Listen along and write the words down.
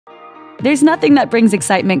There's nothing that brings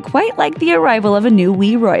excitement quite like the arrival of a new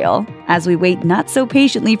wee royal. As we wait not so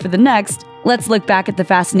patiently for the next, let's look back at the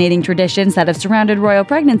fascinating traditions that have surrounded royal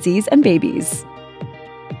pregnancies and babies.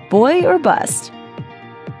 Boy or bust?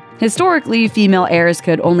 Historically, female heirs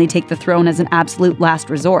could only take the throne as an absolute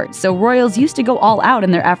last resort, so royals used to go all out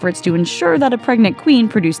in their efforts to ensure that a pregnant queen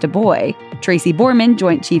produced a boy. Tracy Borman,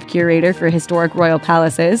 Joint Chief Curator for Historic Royal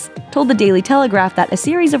Palaces, told the Daily Telegraph that a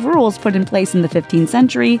series of rules put in place in the 15th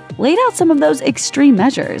century laid out some of those extreme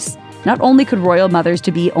measures. Not only could royal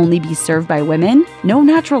mothers-to-be only be served by women, no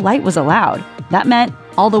natural light was allowed. That meant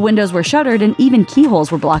all the windows were shuttered and even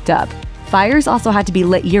keyholes were blocked up. Fires also had to be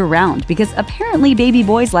lit year-round because apparently baby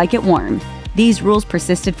boys like it warm. These rules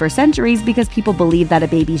persisted for centuries because people believed that a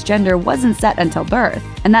baby's gender wasn't set until birth,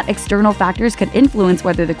 and that external factors could influence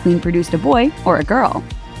whether the queen produced a boy or a girl.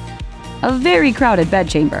 A very crowded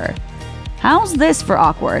bedchamber. How's this for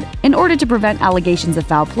awkward? In order to prevent allegations of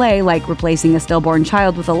foul play, like replacing a stillborn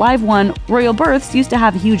child with a live one, royal births used to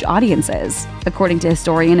have huge audiences. According to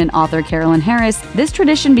historian and author Carolyn Harris, this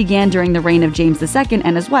tradition began during the reign of James II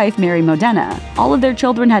and his wife, Mary Modena. All of their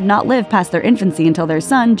children had not lived past their infancy until their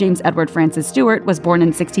son, James Edward Francis Stuart, was born in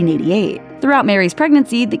 1688. Throughout Mary's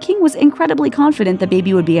pregnancy, the king was incredibly confident the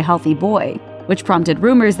baby would be a healthy boy, which prompted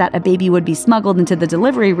rumors that a baby would be smuggled into the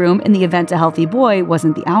delivery room in the event a healthy boy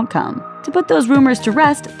wasn't the outcome. To put those rumors to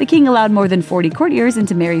rest, the king allowed more than 40 courtiers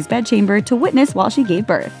into Mary's bedchamber to witness while she gave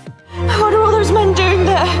birth. What are all those men doing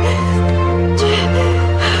there?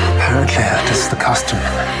 Apparently that is the custom.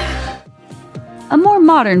 A more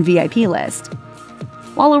modern VIP list.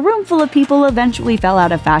 While a room full of people eventually fell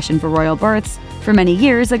out of fashion for royal births, for many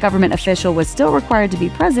years, a government official was still required to be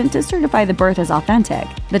present to certify the birth as authentic.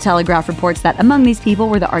 The Telegraph reports that among these people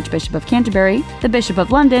were the Archbishop of Canterbury, the Bishop of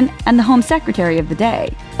London, and the Home Secretary of the day.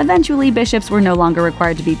 Eventually, bishops were no longer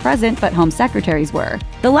required to be present, but Home Secretaries were.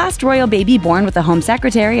 The last royal baby born with a Home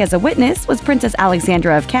Secretary as a witness was Princess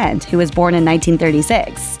Alexandra of Kent, who was born in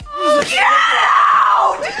 1936. Get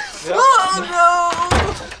out! Oh no!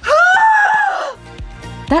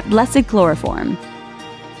 That blessed chloroform.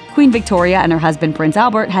 Queen Victoria and her husband Prince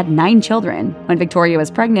Albert had 9 children. When Victoria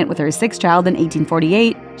was pregnant with her 6th child in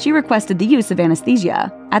 1848, she requested the use of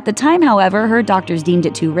anesthesia. At the time, however, her doctors deemed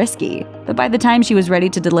it too risky. But by the time she was ready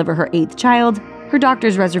to deliver her 8th child, her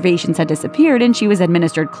doctor's reservations had disappeared and she was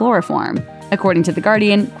administered chloroform. According to The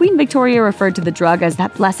Guardian, Queen Victoria referred to the drug as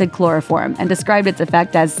that blessed chloroform and described its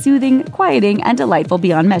effect as soothing, quieting, and delightful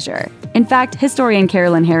beyond measure. In fact, historian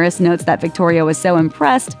Carolyn Harris notes that Victoria was so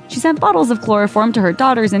impressed, she sent bottles of chloroform to her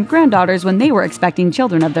daughters and granddaughters when they were expecting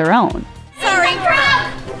children of their own. Sorry,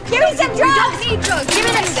 give me some drugs! We don't need drugs! Give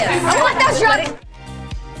me this! I want those drugs!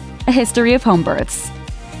 A history of home births.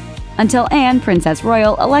 Until Anne, Princess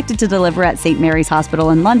Royal, elected to deliver at St. Mary's Hospital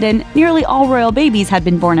in London, nearly all royal babies had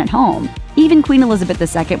been born at home. Even Queen Elizabeth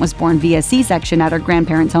II was born via C-section at her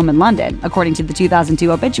grandparents' home in London, according to the 2002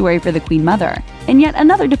 obituary for the Queen Mother. And yet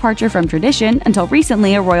another departure from tradition, until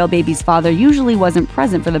recently a royal baby's father usually wasn't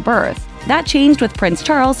present for the birth. That changed with Prince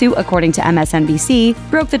Charles, who, according to MSNBC,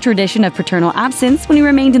 broke the tradition of paternal absence when he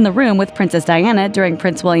remained in the room with Princess Diana during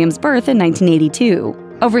Prince William's birth in 1982.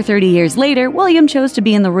 Over 30 years later, William chose to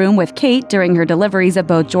be in the room with Kate during her deliveries of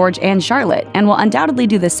both George and Charlotte, and will undoubtedly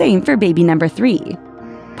do the same for baby number 3.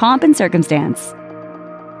 Pomp and circumstance.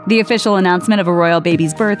 The official announcement of a royal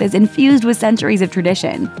baby's birth is infused with centuries of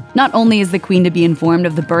tradition. Not only is the queen to be informed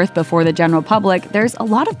of the birth before the general public, there's a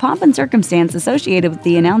lot of pomp and circumstance associated with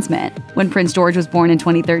the announcement. When Prince George was born in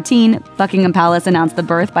 2013, Buckingham Palace announced the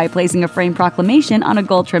birth by placing a framed proclamation on a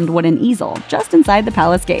gold-trimmed wooden easel just inside the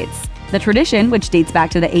palace gates. The tradition, which dates back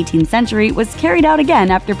to the 18th century, was carried out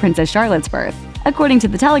again after Princess Charlotte's birth. According to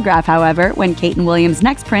The Telegraph, however, when Kate and William's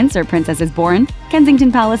next prince or princess is born,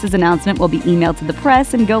 Kensington Palace's announcement will be emailed to the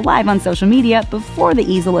press and go live on social media before the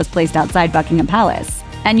easel is placed outside Buckingham Palace.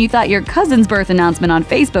 And you thought your cousin's birth announcement on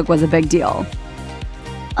Facebook was a big deal.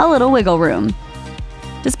 A little wiggle room.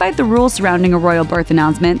 Despite the rules surrounding a royal birth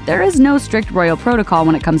announcement, there is no strict royal protocol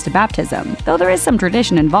when it comes to baptism, though there is some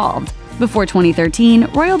tradition involved. Before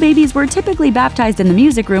 2013, royal babies were typically baptized in the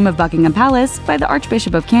music room of Buckingham Palace by the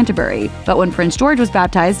Archbishop of Canterbury, but when Prince George was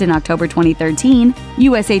baptized in October 2013,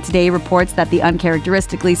 USA Today reports that the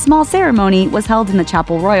uncharacteristically small ceremony was held in the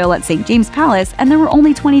Chapel Royal at St. James Palace and there were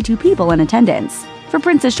only 22 people in attendance. For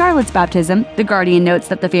Princess Charlotte's baptism, The Guardian notes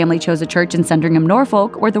that the family chose a church in Sandringham,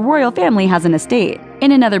 Norfolk, where the royal family has an estate.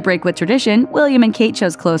 In another break with tradition, William and Kate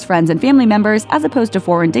chose close friends and family members as opposed to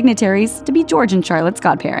foreign dignitaries to be George and Charlotte's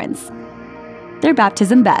godparents. Their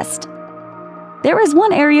baptism best. There is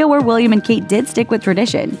one area where William and Kate did stick with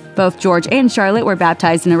tradition. Both George and Charlotte were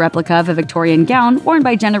baptized in a replica of a Victorian gown worn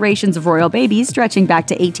by generations of royal babies stretching back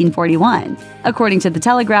to 1841. According to The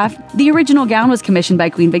Telegraph, the original gown was commissioned by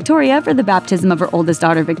Queen Victoria for the baptism of her oldest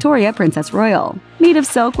daughter Victoria, Princess Royal. Made of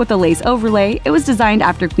silk with a lace overlay, it was designed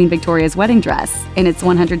after Queen Victoria's wedding dress. In its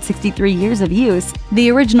 163 years of use,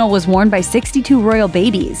 the original was worn by 62 royal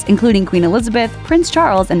babies, including Queen Elizabeth, Prince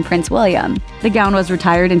Charles, and Prince William. The gown was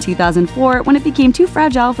retired in 2004 when it became too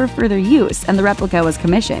fragile for further use, and the replica was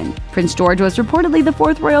commissioned. Prince George was reportedly the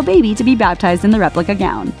fourth royal baby to be baptized in the replica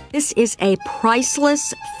gown. This is a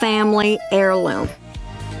priceless family heirloom.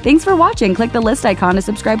 Thanks for watching. Click the list icon to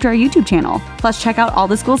subscribe to our YouTube channel. Plus, check out all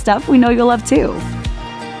this cool stuff we know you'll love too.